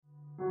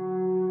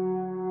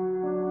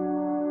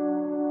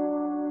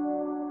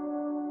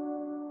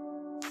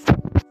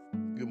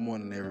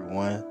morning,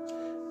 everyone.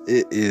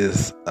 It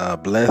is a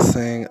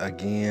blessing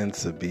again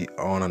to be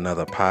on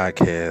another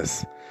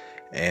podcast.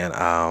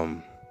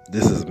 And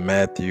this is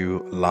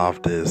Matthew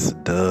Loftus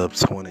Dub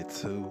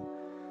 22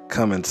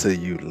 coming to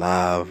you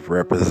live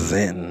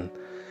representing.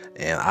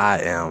 And I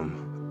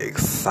am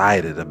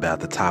excited about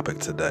the topic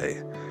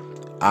today.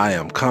 I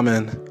am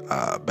coming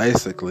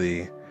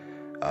basically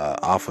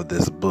off of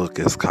this book.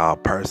 It's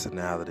called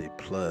Personality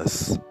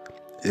Plus.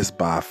 It's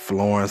by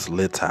Florence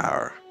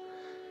Littauer.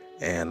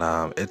 And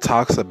it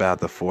talks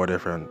about the 4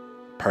 different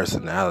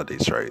personality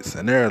traits.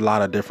 And there are a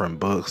lot of different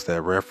books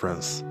that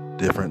reference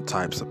different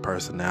types of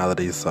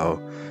personalities.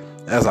 So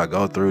as I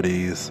go through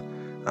these,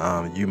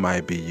 you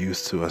might be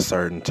used to a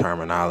certain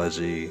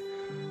terminology.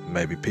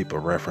 Maybe people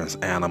reference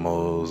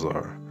animals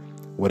or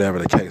whatever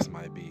the case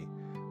might be.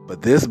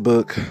 But this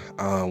book,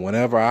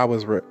 whenever I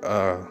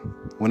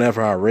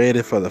read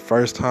it for the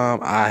first time,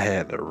 I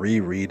had to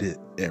reread it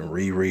and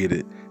reread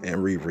it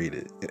and reread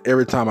it. And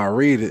every time I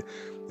read it,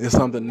 it's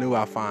something new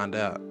I find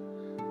out.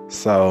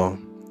 So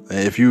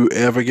if you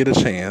ever get a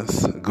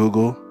chance,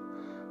 Google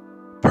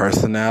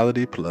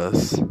Personality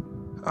Plus.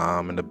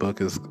 And the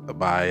book is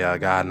by a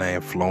guy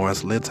named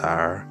Florence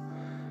Littauer,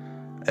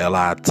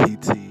 Littauer,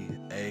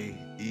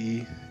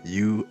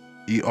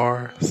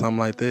 something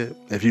like that.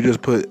 If you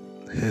just put,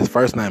 his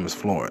first name is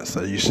Florence,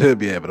 so you should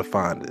be able to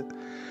find it.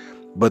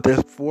 But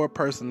there's 4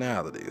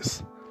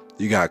 personalities.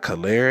 You got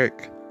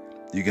Choleric,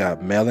 you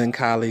got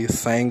Melancholy,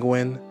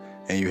 Sanguine,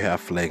 and you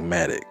have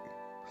Phlegmatic.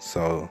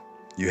 So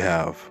you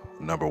have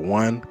number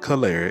 1,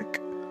 Choleric,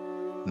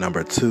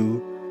 number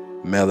 2,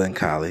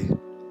 Melancholy,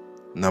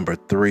 number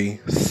 3,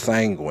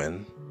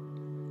 Sanguine,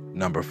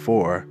 number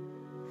 4,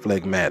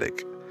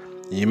 Phlegmatic.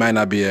 You might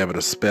not be able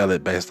to spell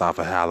it based off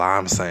of how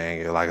I'm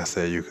saying it. Like I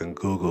said, you can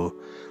Google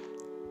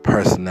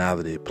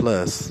Personality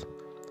Plus,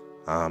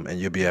 and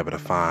you'll be able to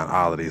find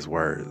all of these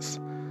words.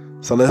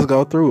 So let's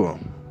go through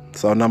them.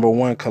 So number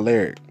 1,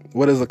 Choleric.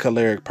 What is a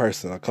choleric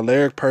person? A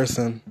choleric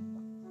person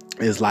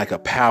is like they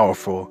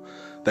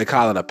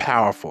call it a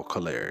powerful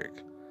choleric.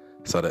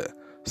 So the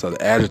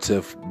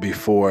adjective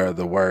before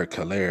the word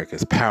choleric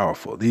is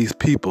powerful. These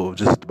people,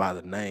 just by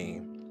the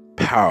name,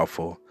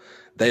 powerful,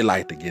 they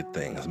like to get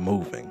things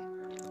moving.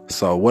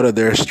 So what are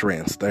their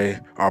strengths?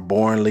 They are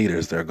born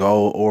leaders. They're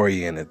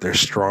goal-oriented. They're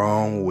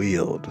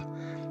strong-willed.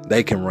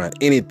 They can run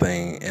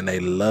anything, and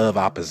they love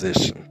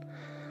opposition.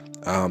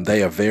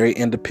 They are very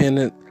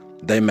independent.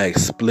 They make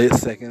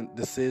split-second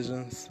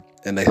decisions,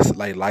 and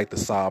they like to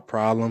solve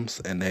problems.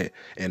 And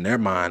in their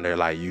mind, they're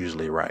like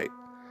usually right.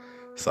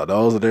 So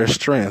those are their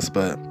strengths.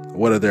 But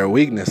what are their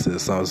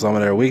weaknesses? So some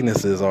of their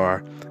weaknesses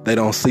are they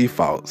don't see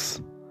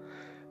faults.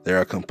 They're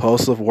a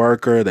compulsive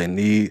worker. They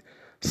need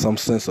some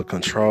sense of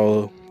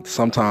control.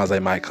 Sometimes they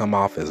might come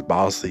off as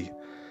bossy,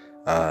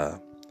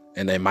 and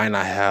they might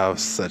not have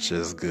such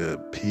as good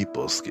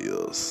people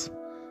skills.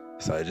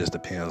 So it just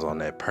depends on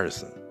that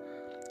person.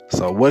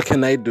 So what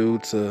can they do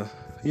to,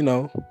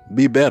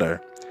 be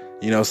better?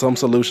 Some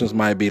solutions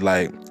might be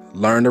like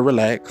learn to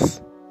relax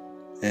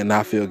and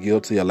not feel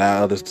guilty.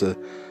 Allow others to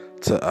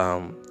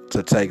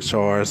take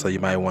charge. So you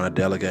might want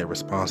to delegate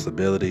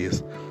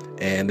responsibilities.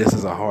 And this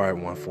is a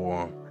hard one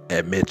for them.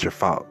 Admit your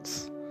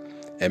faults.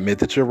 Admit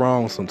that you're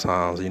wrong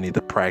sometimes. You need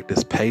to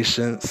practice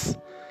patience,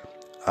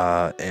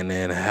 and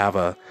then have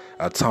a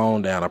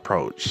toned down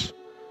approach.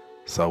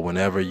 So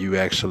whenever you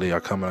actually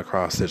are coming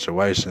across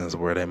situations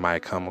where they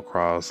might come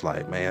across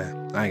like,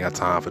 man, I ain't got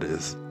time for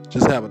this.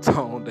 Just have a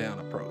toned down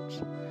approach.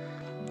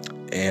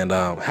 And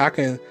how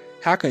can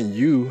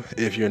you,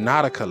 if you're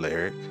not a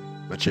choleric,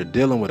 but you're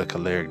dealing with a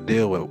choleric,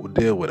 deal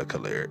with a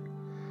choleric?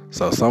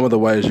 So some of the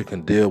ways you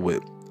can deal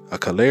with a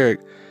choleric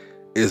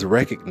is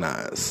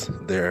recognize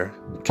their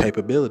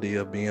capability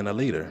of being a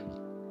leader.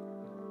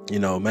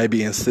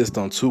 Maybe insist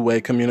on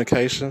 2-way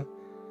communication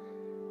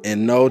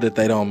and know that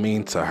they don't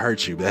mean to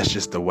hurt you. That's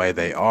just the way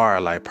they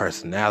are, like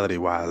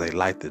personality-wise.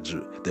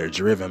 They're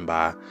driven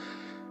by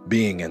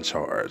being in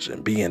charge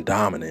and being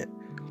dominant.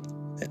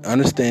 And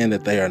understand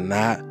that they are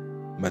not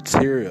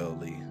they're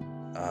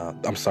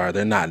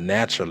not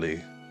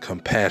naturally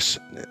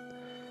compassionate.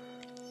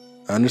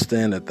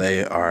 Understand that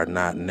they are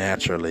not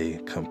naturally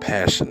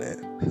compassionate.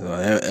 So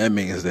that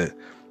means that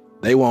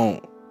they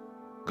won't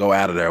go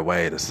out of their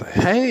way to say,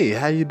 hey,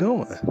 how you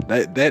doing?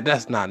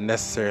 That's not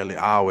necessarily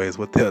always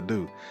what they'll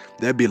do.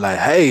 They'll be like,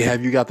 hey,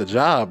 have you got the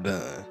job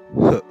done?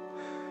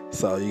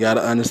 So you got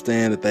to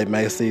understand that they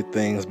may see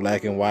things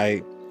black and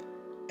white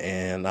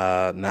and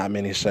not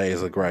many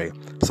shades of gray.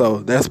 So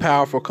that's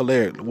powerful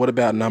choleric. What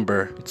about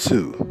number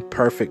 2,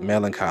 perfect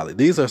melancholy?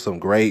 These are some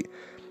great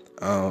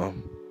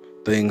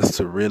things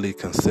to really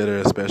consider,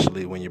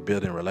 especially when you're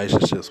building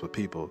relationships with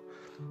people,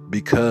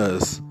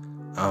 because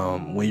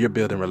when you're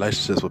building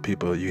relationships with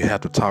people, you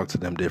have to talk to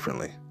them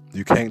differently.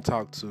 You can't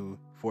talk to,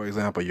 for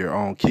example, your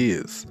own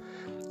kids.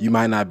 You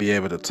might not be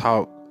able to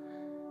talk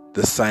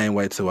the same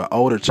way to an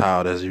older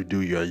child as you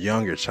do your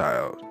younger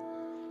child,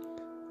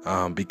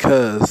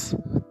 because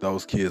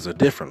those kids are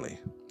different.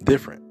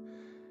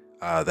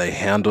 They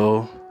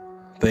handle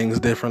things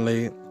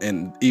differently,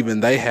 and even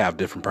they have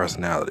different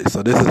personalities.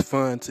 So this is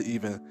fun to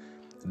even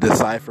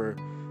decipher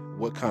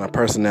what kind of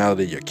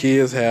personality your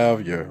kids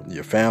have,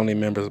 your family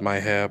members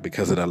might have,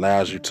 because it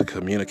allows you to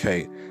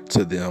communicate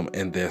to them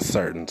in their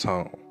certain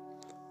tone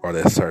or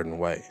their certain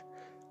way.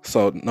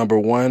 So number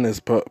 1 is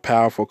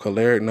powerful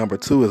choleric. Number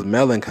 2 is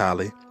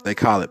melancholy. They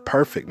call it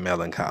perfect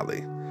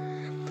melancholy.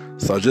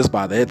 So just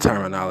by that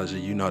terminology,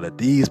 you know that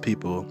these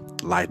people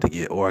like to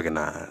get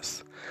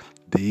organized.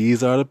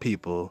 These are the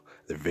people,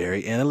 they're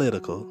very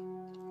analytical.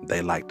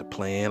 They like to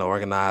plan,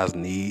 organize,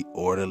 neat,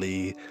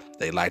 orderly.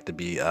 They like to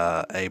be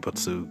able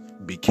to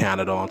be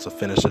counted on to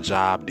finish a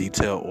job,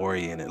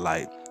 detail-oriented.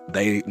 Like,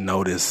 they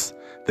notice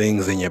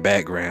things in your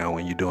background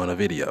when you're doing a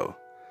video.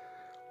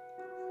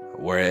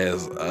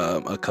 Whereas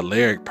a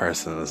choleric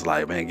person is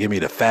like, man, give me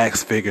the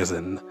facts, figures,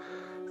 and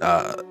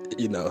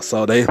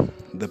so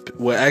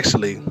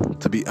actually,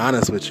 to be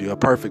honest with you, a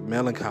perfect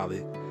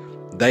melancholy,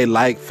 they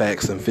like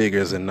facts and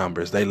figures and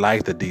numbers. They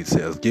like the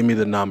details. Give me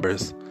the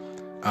numbers.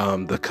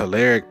 The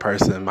choleric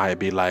person might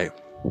be like,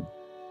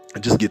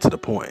 just get to the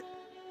point.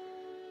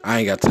 I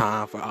ain't got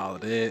time for all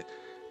of that.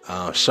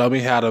 Show me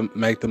how to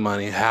make the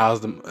money.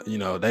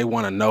 They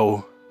want to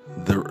know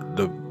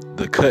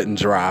the cut and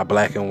dry,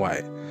 black and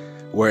white.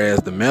 Whereas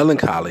the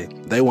melancholy,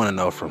 they want to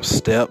know from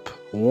step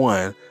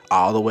 1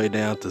 all the way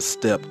down to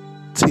step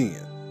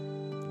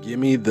 10. Give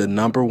me the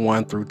number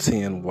 1 through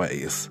 10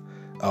 ways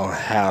on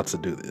how to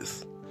do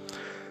this.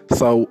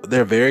 So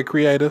they're very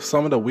creative.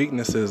 Some of the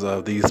weaknesses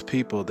of these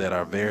people that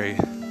are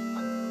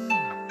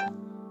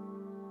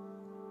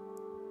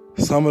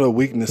Some of the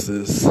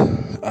weaknesses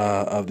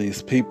of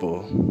these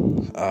people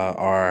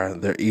are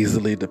they're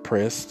easily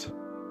depressed.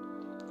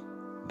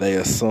 They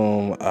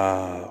assume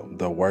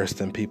the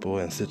worst in people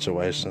and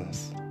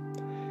situations.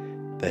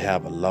 They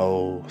have a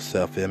low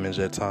self-image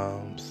at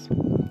times.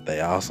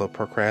 They also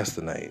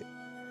procrastinate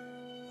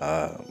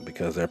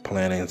because they're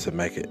planning to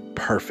make it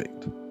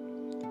perfect.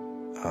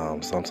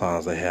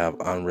 Sometimes they have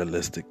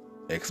unrealistic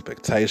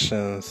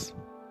expectations.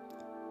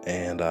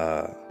 And,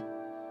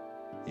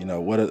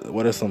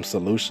 what are some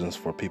solutions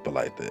for people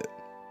like that?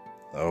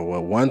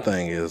 Well, one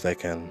thing is they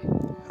can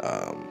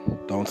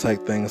don't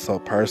take things so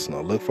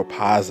personal. Look for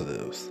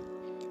positives.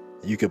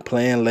 You can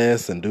plan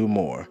less and do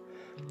more.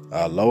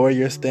 Lower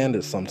your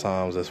standards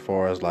sometimes, as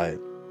far as like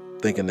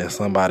thinking that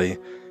somebody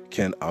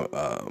can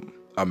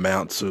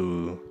amount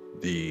to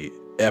the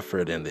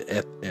effort and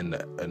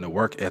the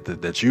work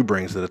ethic that you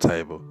bring to the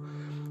table.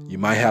 You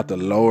might have to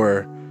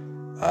lower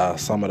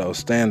some of those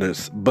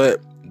standards,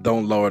 but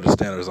don't lower the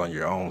standards on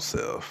your own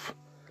self.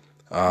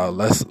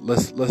 Let's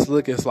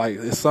look. It's like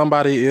if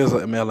somebody is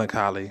a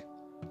melancholy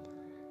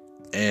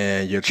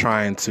and you're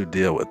trying to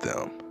deal with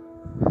them.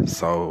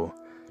 So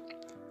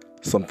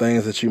some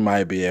things that you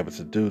might be able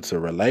to do to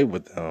relate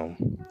with them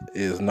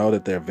is know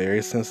that they're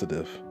very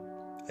sensitive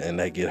and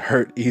they get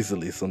hurt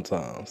easily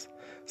sometimes.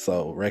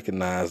 So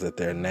recognize that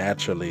they're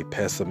naturally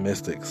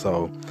pessimistic.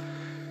 So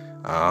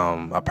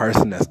a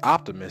person that's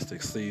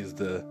optimistic sees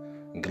the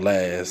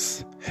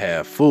glass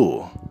half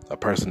full. A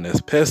person that's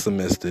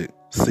pessimistic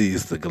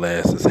sees the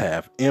glass as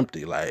half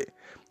empty. Like,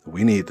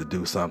 we need to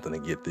do something to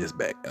get this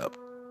back up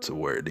to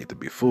where it needs to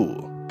be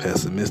full.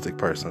 Pessimistic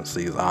person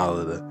sees all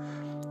of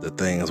the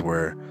things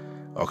where,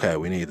 okay,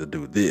 we need to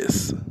do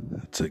this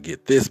to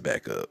get this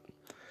back up.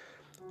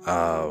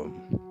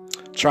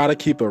 Try to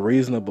keep a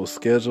reasonable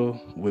schedule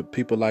with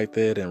people like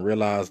that and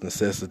realize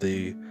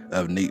necessity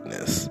of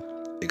neatness.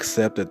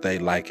 Accept that they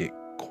like it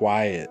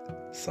quiet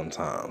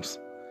sometimes.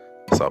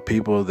 So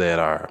people that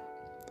are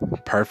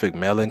perfect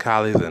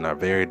melancholies and are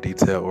very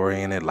detail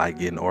oriented, like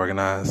getting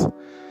organized,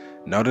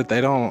 know that they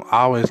don't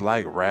always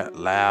like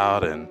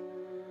loud, and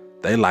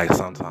they like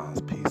sometimes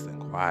peace and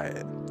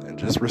quiet, and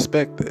just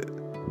respect it,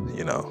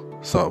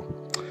 So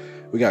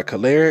we got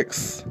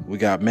cholerics, we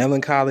got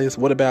melancholies.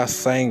 What about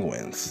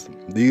sanguines?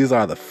 These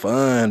are the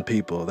fun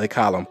people. They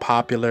call them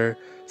popular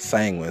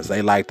sanguines.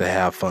 They like to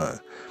have fun.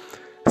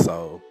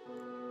 So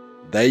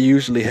they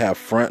usually have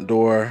front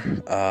door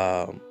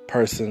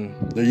person.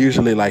 They're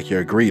usually like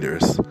your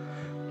greeters.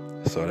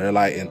 So they're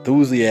like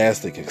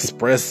enthusiastic,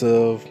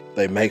 expressive.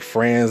 They make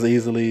friends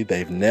easily.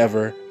 They've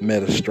never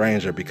met a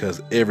stranger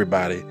because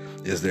everybody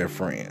is their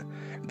friend.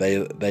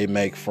 They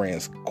make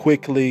friends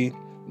quickly.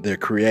 They're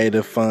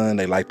creative, fun.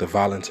 They like to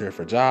volunteer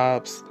for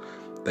jobs.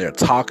 They're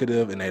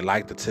talkative, and they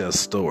like to tell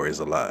stories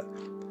a lot.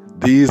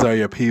 These are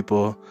your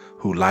people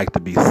who like to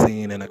be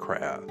seen in a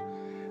crowd.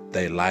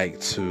 They like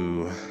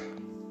to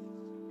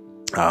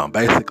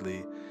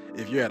basically,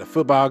 if you're at a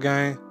football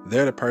game,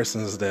 they're the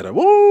persons that are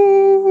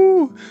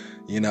woo.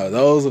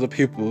 Those are the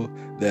people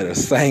that are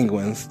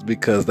sanguines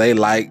because they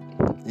like,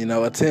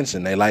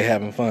 attention. They like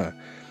having fun.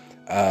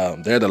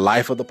 They're the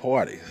life of the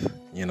party.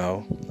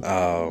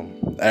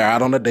 They're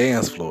out on the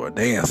dance floor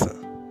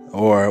dancing.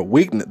 Or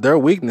their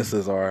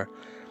weaknesses are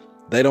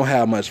they don't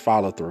have much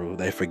follow through.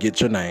 They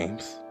forget your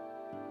names.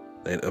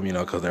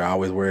 Because they're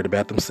always worried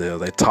about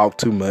themselves. They talk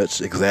too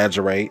much,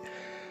 exaggerate.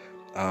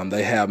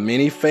 They have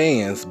many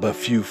fans but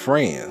few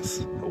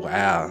friends.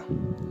 Wow,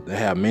 They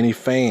have many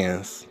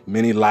fans,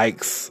 many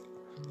likes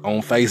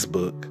on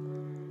Facebook,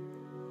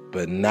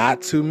 but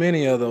not too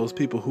many of those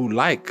people who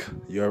like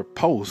your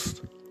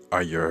post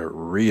are your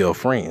real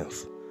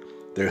friends.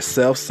 They're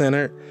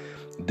self-centered,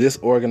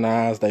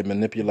 disorganized, they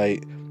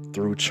manipulate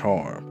through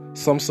charm.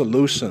 Some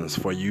solutions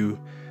for you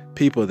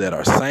people that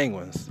are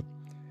sanguines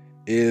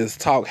is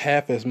talk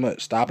half as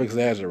much. Stop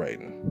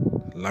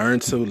exaggerating. Learn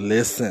to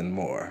listen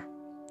more.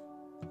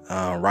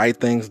 Write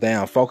things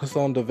down. Focus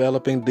on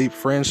developing deep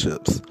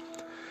friendships.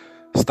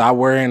 Stop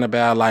worrying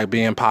about like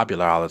being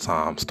popular all the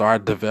time.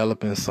 Start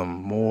developing some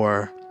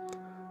more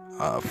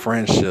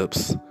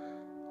friendships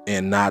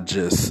and not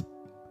just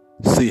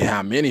see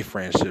how many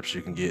friendships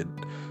you can get.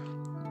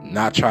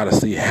 Not try to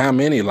see how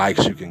many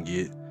likes you can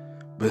get,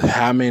 but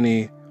how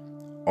many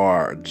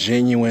are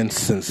genuine,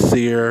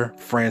 sincere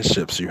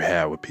friendships you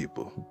have with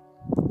people.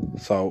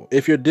 So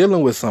if you're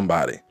dealing with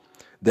somebody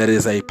that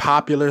is a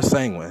popular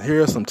sanguine,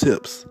 here are some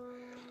tips.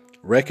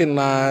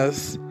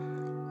 Recognize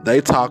they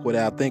talk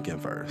without thinking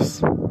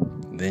first.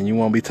 Then you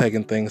won't be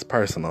taking things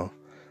personal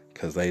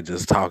because they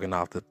just talking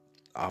off the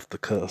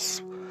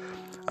cusp.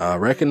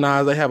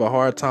 Recognize they have a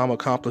hard time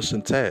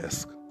accomplishing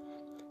tasks.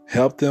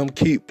 Help them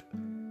keep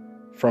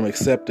from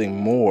accepting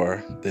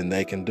more than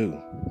they can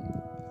do.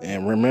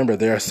 And remember,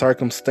 they're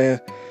circumstantial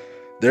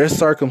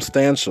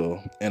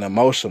and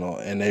emotional,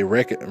 and they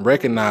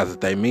recognize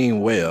that they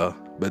mean well,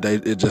 but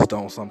it just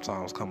don't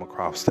sometimes come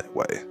across that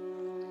way.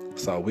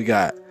 So we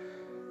got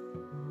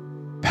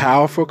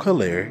powerful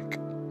choleric.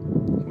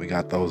 We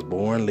got those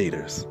born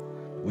leaders.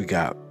 We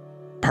got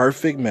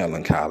perfect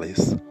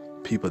melancholies.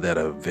 People that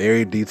are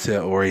very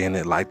detail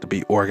oriented, like to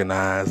be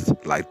organized,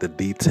 like the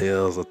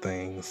details of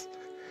things.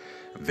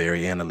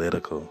 Very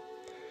analytical.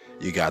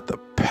 You got the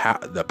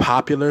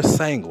popular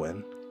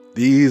sanguine.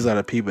 These are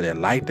the people that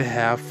like to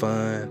have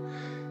fun.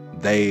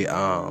 They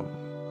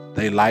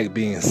like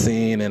being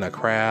seen in a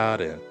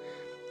crowd, and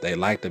they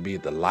like to be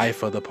the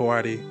life of the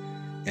party.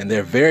 And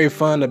they're very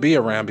fun to be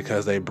around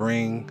because they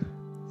bring,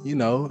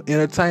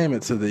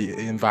 entertainment to the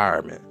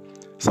environment.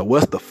 So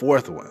what's the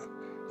fourth one?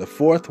 The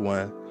fourth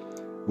one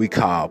we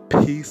call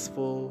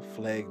peaceful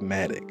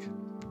phlegmatic.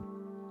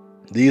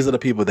 These are the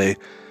people they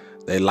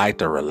like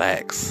to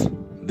relax.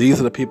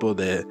 These are the people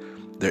that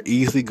they're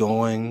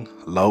easygoing,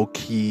 low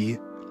key.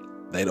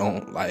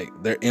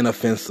 They're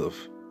inoffensive.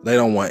 They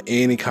don't want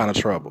any kind of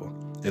trouble.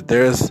 If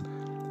there's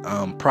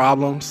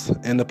problems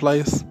in the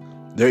place,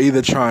 they're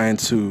either trying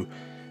to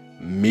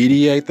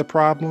mediate the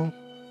problem,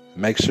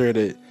 make sure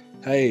that,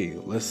 hey,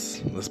 let's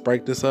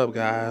break this up,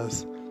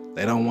 guys.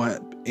 They don't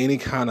want any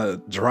kind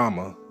of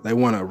drama. They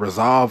want to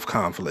resolve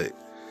conflict.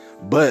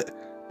 But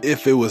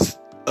if it was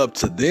up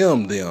to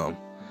them,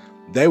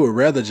 they would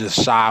rather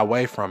just shy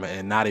away from it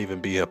and not even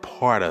be a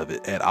part of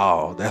it at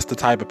all. That's the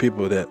type of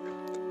people that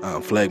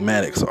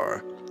phlegmatics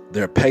are.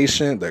 They're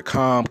patient, they're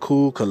calm,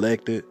 cool,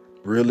 collected,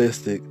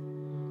 realistic,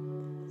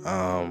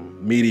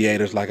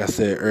 mediators, like I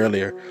said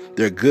earlier.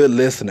 They're good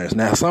listeners.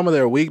 Now, some of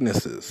their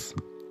weaknesses,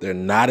 they're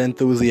not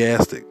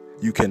enthusiastic.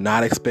 You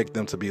cannot expect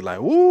them to be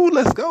like, woo,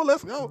 let's go.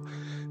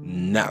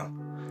 No,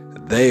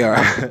 they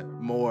are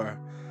more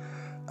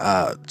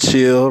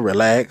chill,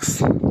 relax.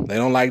 They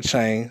don't like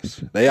change.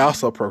 They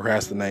also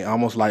procrastinate,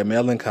 almost like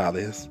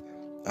melancholies.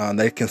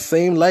 They can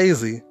seem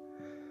lazy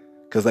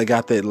because they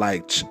got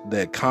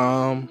that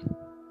calm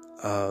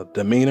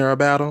demeanor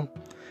about them.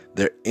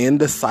 They're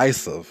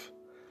indecisive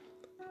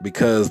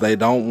because they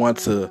don't want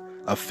to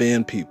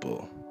offend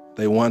people.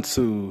 They want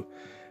to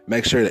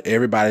make sure that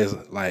everybody's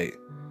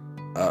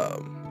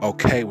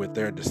okay with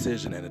their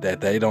decision and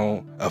that they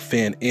don't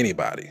offend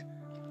anybody.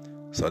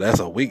 So that's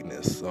a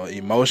weakness. So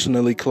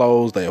emotionally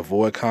closed, they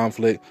avoid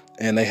conflict,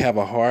 and they have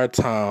a hard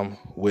time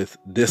with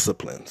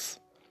disciplines.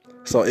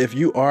 So if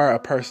you are a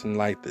person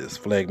like this,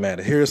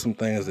 phlegmatic, here are some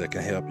things that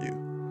can help you.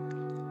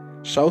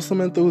 Show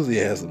some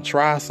enthusiasm.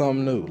 Try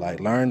something new, like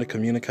learn to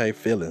communicate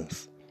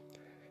feelings.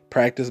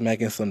 Practice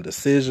making some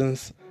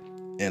decisions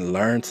and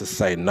learn to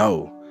say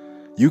no.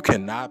 You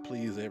cannot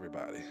please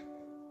everybody.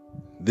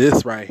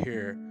 This right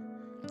here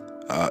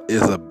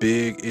is a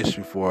big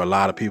issue for a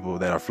lot of people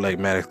that are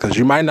phlegmatic, because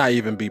you might not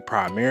even be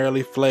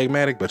primarily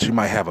phlegmatic, but you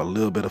might have a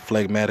little bit of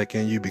phlegmatic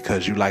in you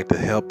because you like to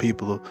help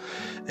people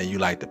and you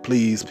like to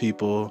please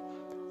people.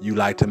 You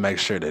like to make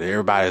sure that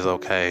everybody's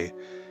okay,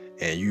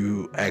 and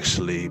you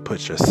actually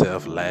put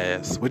yourself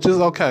last, which is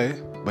okay,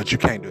 but you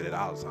can't do that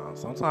all the time.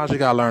 Sometimes you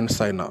gotta learn to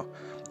say no.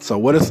 So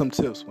what are some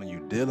tips when you're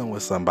dealing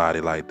with somebody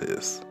like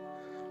this?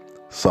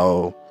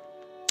 So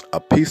a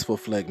peaceful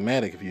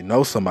phlegmatic, if you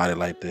know somebody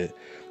like that,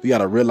 you got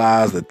to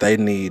realize that they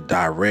need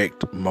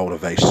direct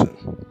motivation.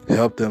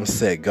 Help them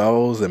set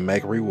goals and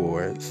make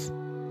rewards.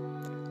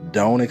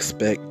 Don't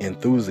expect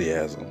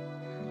enthusiasm.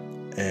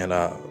 And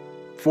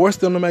force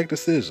them to make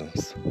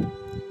decisions.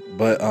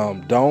 But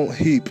don't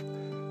heap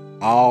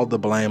all the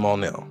blame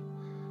on them.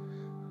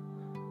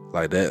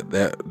 Like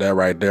that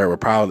right there would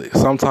probably,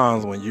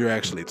 sometimes when you're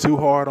actually too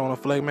hard on a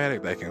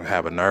phlegmatic, they can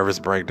have a nervous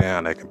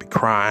breakdown. They can be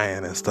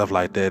crying and stuff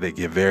like that. They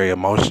get very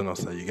emotional.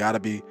 So you gotta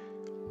be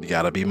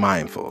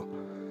mindful.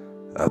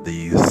 of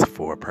these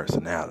 4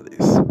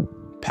 personalities: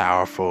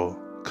 powerful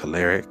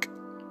choleric,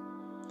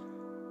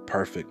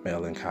 perfect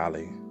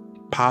melancholy,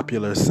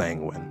 popular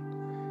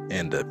sanguine,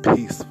 and the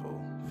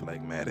peaceful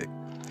phlegmatic.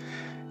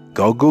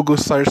 Go Google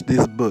search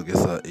this book.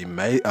 It's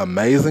an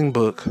amazing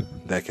book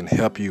that can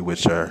help you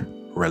with your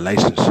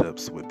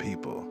relationships with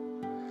people.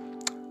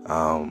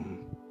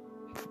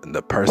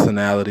 The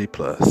Personality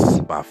Plus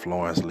by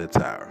Florence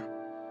Littauer.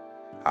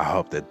 I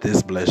hope that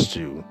this blessed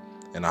you,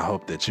 and I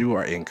hope that you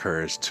are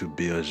encouraged to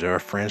build your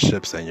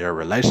friendships and your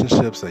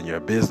relationships and your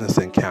business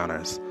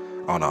encounters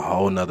on a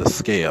whole nother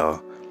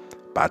scale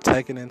by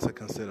taking into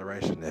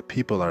consideration that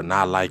people are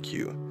not like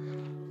you.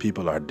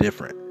 People are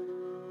different,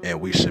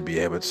 and we should be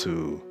able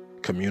to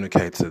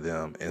communicate to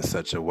them in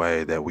such a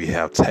way that we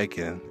have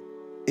taken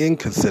in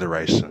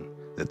consideration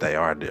that they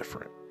are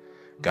different.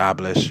 God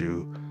bless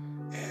you,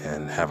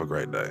 and have a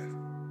great day.